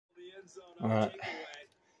All right.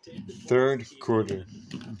 Third quarter.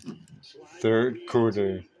 Third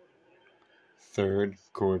quarter. Third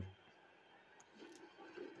quarter.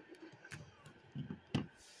 And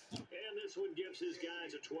this one gives his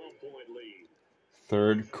guys a 12-point lead.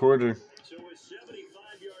 Third quarter. So a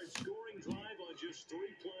 75-yard scoring drive on just 3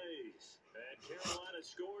 plays. And Carolina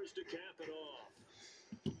scores to cap it off.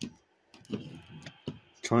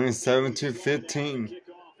 27-15.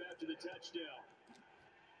 Kickoff after the touchdown.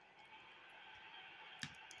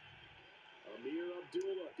 Amir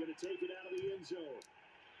Abdullah going to take it out of the end zone.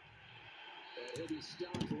 And he'll be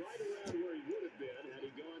stopped right around where he would have been had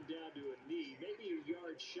he gone down to a knee, maybe a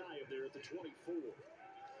yard shy of there at the 24.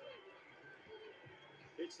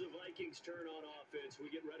 It's the Vikings' turn on offense. We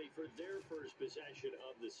get ready for their first possession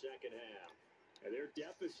of the second half. And their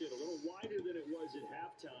deficit a little wider than it was at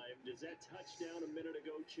halftime. Does that touchdown a minute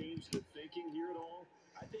ago change the thinking here at all?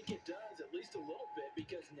 I think it does, at least a little bit,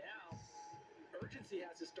 because now urgency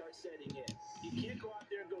has to start setting in. You can't go out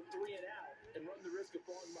there and go 3 and out and run the risk of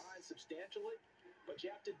falling behind substantially, but you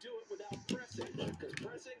have to do it without pressing, because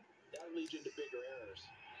pressing, that'll lead you into bigger errors.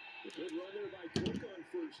 A good run there by Kirk on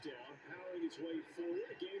first down, powering his way forward,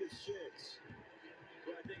 a gain of 6.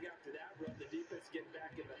 Well, I think after that run, the defense get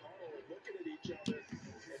back in the huddle and looking at each other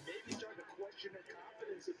and maybe starting to question their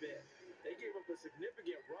confidence a bit. They gave up a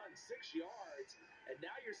significant run, 6 yards, and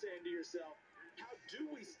now you're saying to yourself, how do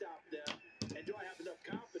we stop them, and do I have enough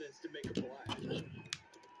confidence to make a play?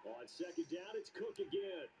 On second down, it's Cook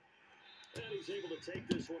again. And he's able to take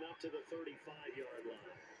this one up to the 35-yard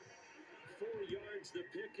line. 4 yards the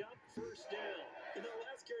pickup, first down. And the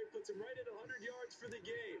last carry puts him right at 100 yards for the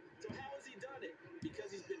game. So how has he done it? Because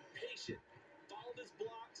he's been patient, followed his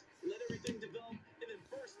blocks, let everything develop, and then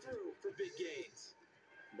burst through for big gains.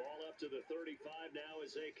 Ball up to the 35 now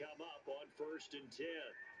as they come up on first and 10.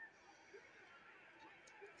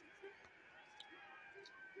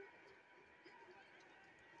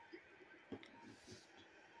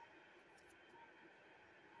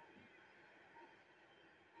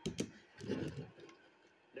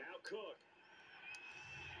 Now Cook.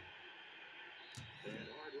 And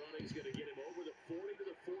hard running's going to get him over the 40 to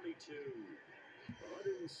the 42.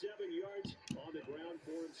 107 yards on the ground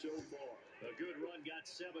for him so far. A good run, got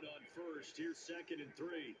 7 on first. Here's second and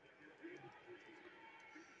 3.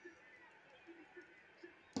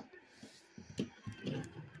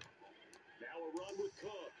 Now a run with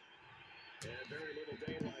Cook. And very little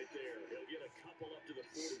daylight there. He'll get a couple up to the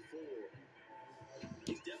 44.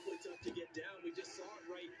 He's definitely tough to get down. We just saw it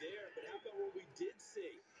right there. But how about what we did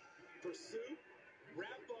see? Pursuit,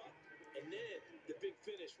 wrap up, and then the big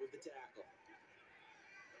finish with the tackle.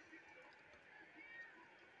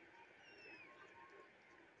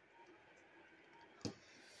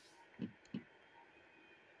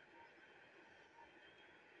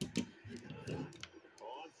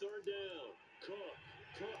 On third down, Cook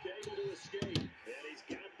able to escape. And he's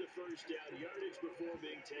got the first down yardage before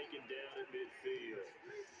being taken down at midfield.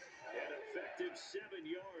 An effective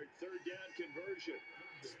 7-yard third down conversion.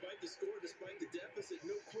 Despite the score, despite the deficit,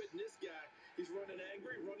 no quitting this guy. He's running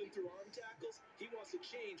angry, running through arm tackles. He wants to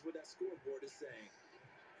change what that scoreboard is saying.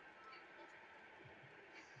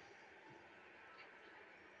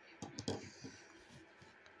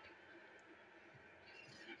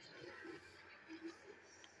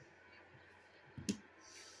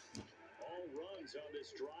 All runs on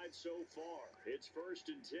this drive so far. It's first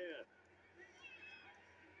and 10.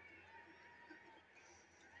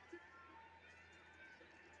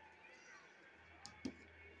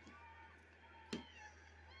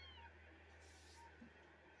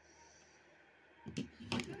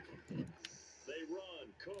 They run.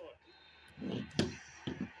 Cook.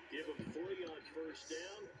 Give him 3 on first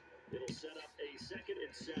down. It'll set up a second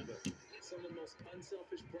and 7. Some of the most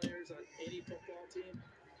unselfish players on any football team,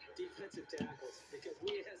 defensive tackles, because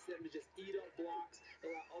we ask them to just eat up blocks,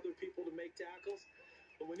 allow other people to make tackles.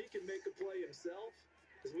 But when he can make a play himself,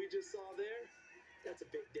 as we just saw there, that's a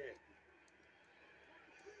big day.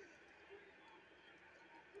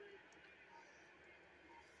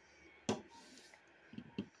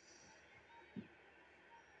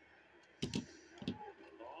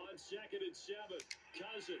 On second and 7,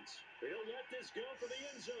 Cousins. He'll let this go for the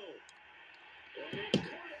end zone. And it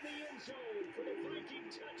caught in the end zone for the Viking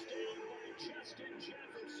touchdown by Justin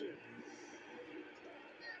Jefferson.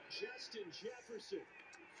 Justin Jefferson,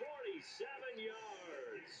 47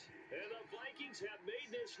 yards. And the Vikings have made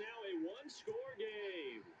this now a one-score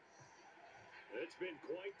game. It's been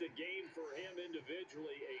quite the game for him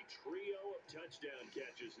individually. A trio of touchdown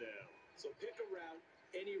catches now. So pick a route,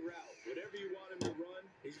 any route. Whatever you want him to run,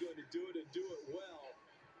 he's going to do it and do it well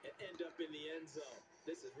and end up in the end zone.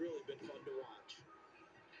 This has really been fun.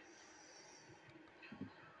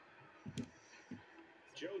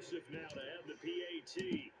 Joseph now to have the PAT.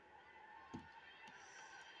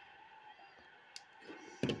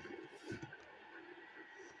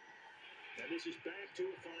 And this is back to a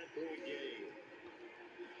 5-point game.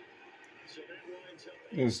 So that winds up.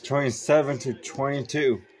 It was 27-22. And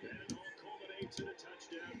it all culminates in a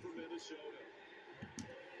touchdown for Minnesota.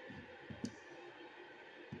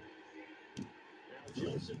 Now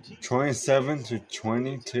Joseph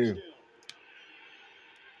 27-22.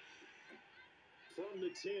 From the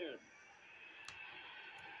 10.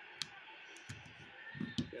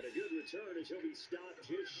 And a good return as he'll be stopped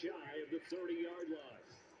just shy of the 30-yard line.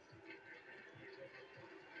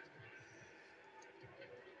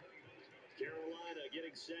 Carolina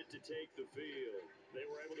getting set to take the field. They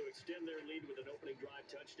were able to extend their lead with an opening drive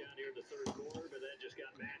touchdown here in the third quarter, but then just got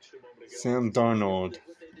matched a moment ago. Sam Darnold.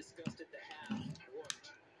 What they discussed at the half worked.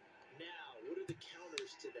 Now, what are the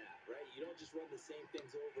counters to that, right? You don't just run the same things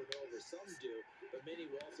over and over. Some do, but many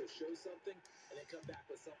will also show something and then come back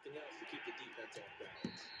with something else to keep the defense off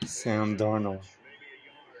balance. Sam Darnold. Maybe a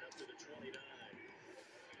yard up to the 29.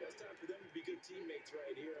 Well, it's time for them to be good teammates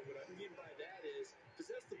right here. And what I mean by that is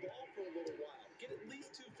possess the ball for a little while. Get at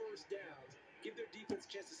least 2 first downs. Give their defense a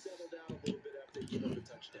chance to settle down a little bit after they give up a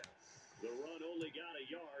touchdown. The run only got a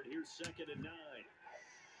yard. Here's 2nd and 9.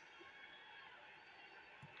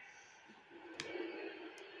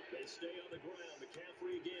 They stay on the ground.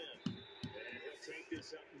 McCaffrey again. And he'll take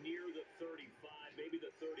this up near the 35, maybe the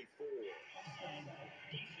 34.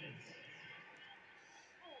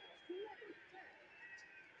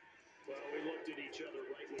 Well, we looked at each other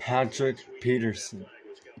right when Patrick Peterson.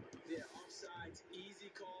 Yeah, offsides,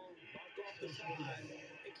 easy call, mark off the 5,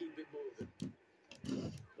 and keep it moving.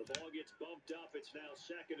 The ball gets bumped up. It's now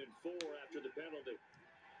 2nd and 4 after the penalty.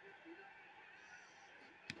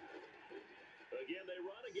 Again, they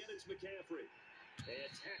run. Again, it's McCaffrey.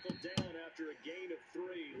 And tackled down after a gain of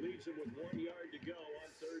 3. Leaves him with 1 yard to go on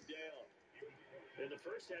 3rd down. In the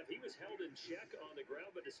first half, he was held in check on the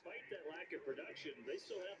ground, but despite that lack of production, they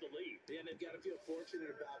still have the lead. Yeah, and they've got to feel fortunate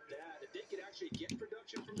about that. If they could actually get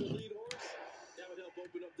production from the lead horse, that would help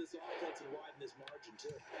open up this offense and widen this margin,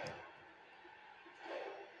 too.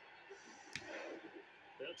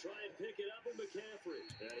 They'll try and pick it up with McCaffrey.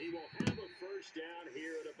 He will have a first down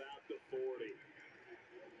here at about the 40.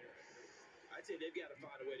 I'd say they've got to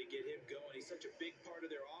find a way to get him going. He's such a big part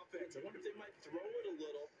of their offense. I wonder if they might throw it a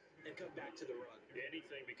little and come back to the run.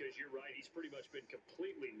 Anything, because you're right, he's pretty much been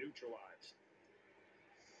completely neutralized.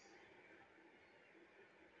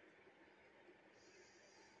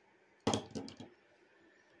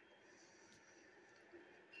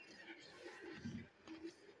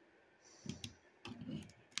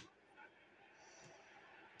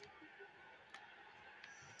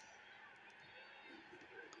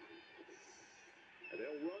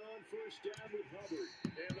 They'll run on first down with Hubbard.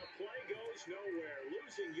 And the play goes nowhere.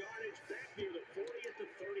 Losing yardage back near the 40 at the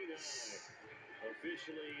 39.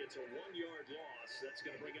 Officially, it's a 1-yard loss. That's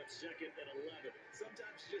going to bring up 2nd and 11.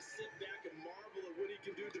 Sometimes you just sit back and marvel at what he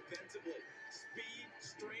can do defensively. Speed,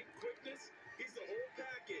 strength, quickness. He's the whole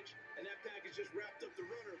package. And that package just wrapped up the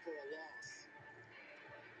runner for a loss.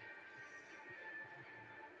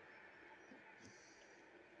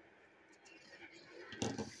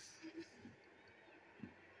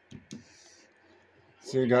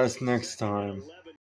 See you guys next time.